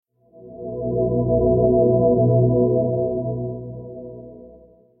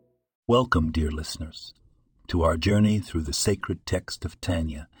Welcome, dear listeners, to our journey through the sacred text of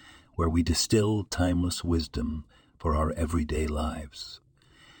Tanya, where we distill timeless wisdom for our everyday lives.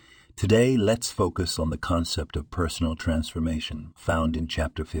 Today, let's focus on the concept of personal transformation found in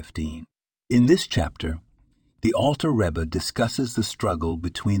chapter 15. In this chapter, the Alter Rebbe discusses the struggle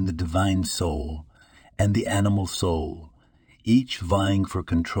between the divine soul and the animal soul, each vying for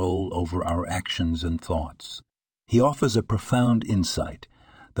control over our actions and thoughts. He offers a profound insight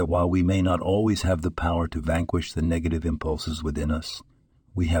that while we may not always have the power to vanquish the negative impulses within us,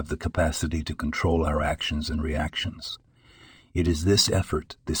 we have the capacity to control our actions and reactions. It is this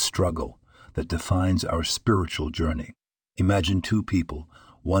effort, this struggle, that defines our spiritual journey. Imagine two people,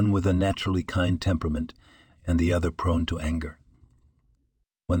 one with a naturally kind temperament and the other prone to anger.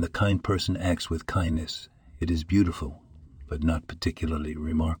 When the kind person acts with kindness, it is beautiful, but not particularly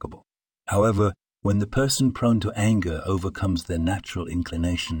remarkable. However, when the person prone to anger overcomes their natural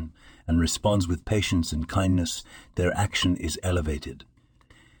inclination and responds with patience and kindness, their action is elevated.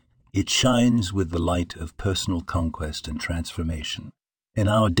 It shines with the light of personal conquest and transformation. In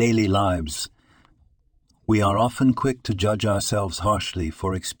our daily lives, we are often quick to judge ourselves harshly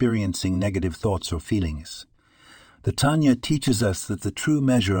for experiencing negative thoughts or feelings. The Tanya teaches us that the true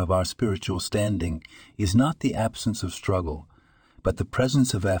measure of our spiritual standing is not the absence of struggle, but the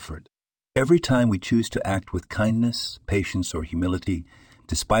presence of effort. Every time we choose to act with kindness, patience, or humility,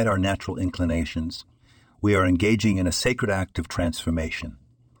 despite our natural inclinations, we are engaging in a sacred act of transformation.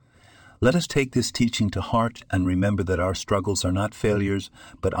 Let us take this teaching to heart and remember that our struggles are not failures,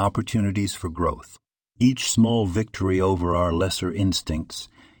 but opportunities for growth. Each small victory over our lesser instincts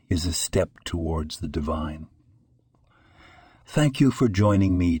is a step towards the divine. Thank you for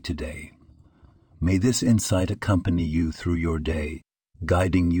joining me today. May this insight accompany you through your day,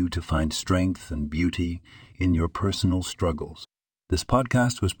 guiding you to find strength and beauty in your personal struggles. This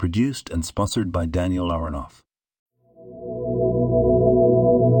podcast was produced and sponsored by Daniel Aronoff.